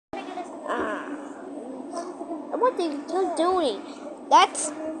What are you doing? That's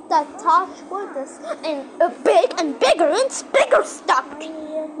the touch for this and big and bigger and bigger stuff.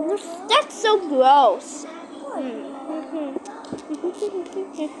 That's so gross.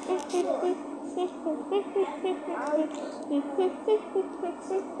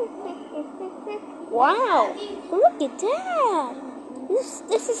 Wow! Look at that.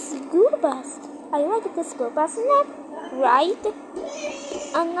 This is school bus. I like the school bus, not right.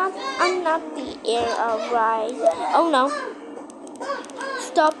 I'm not the air of ride. Oh no.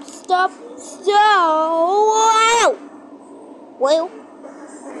 Stop. Wow. Well.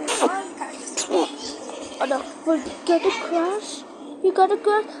 Oh no, you gotta crash. You gotta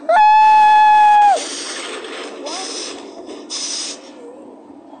crash.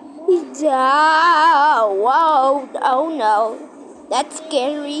 Ah! Whoa. Oh no. That's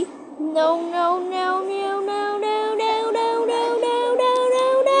scary. No.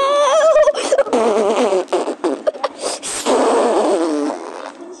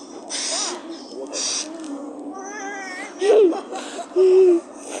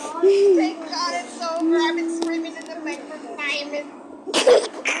 Thank God it's over. I've been screaming in the mic for 5 minutes.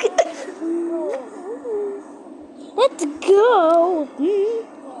 Let's go.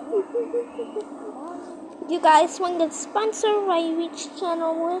 You guys want to sponsor my Reach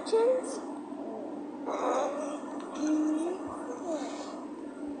Channel Legends?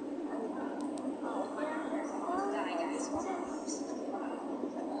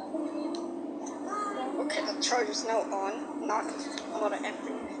 Okay, the charger's now on. Not a lot of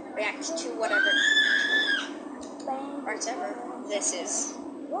effort. Reacts to whatever this is.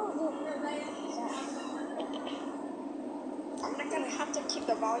 I'm not gonna have to keep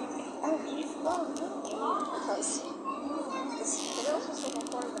the volume on because this video is also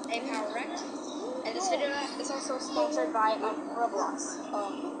recorded with A-Power Rect, and this video is also sponsored by Roblox.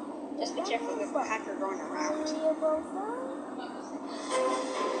 Just be careful with the hacker going around.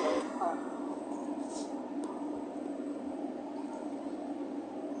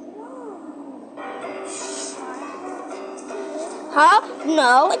 Huh?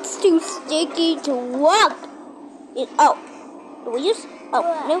 No, it's too sticky to walk. Do we use? Oh,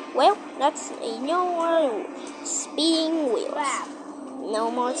 no, well, that's no more spinning wheels.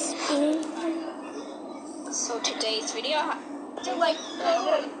 No more spinning. So today's video,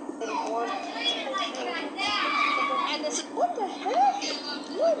 and this, what the heck?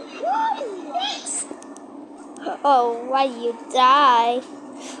 What is this? Oh, why you die?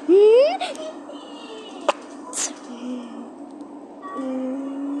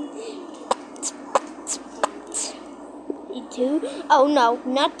 Two? Oh no,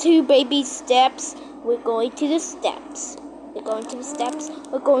 not 2 baby steps. We're going to the steps. We're going to the steps.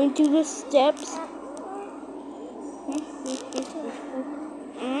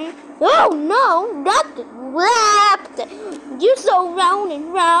 Oh no, not left. You're so round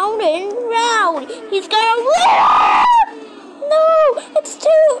and round and round. He's gonna left. No, it's 2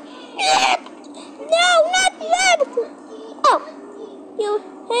 left. No, not left. Oh, you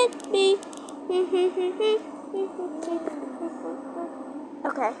hit me.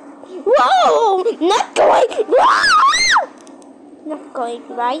 Okay. Whoa! Not going. Not going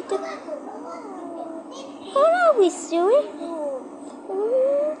right. How are we doing?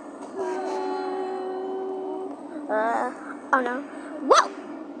 Oh no. Whoa!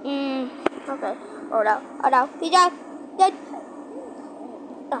 Okay. Oh no. He died.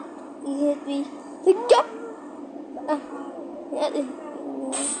 Oh, he hit me.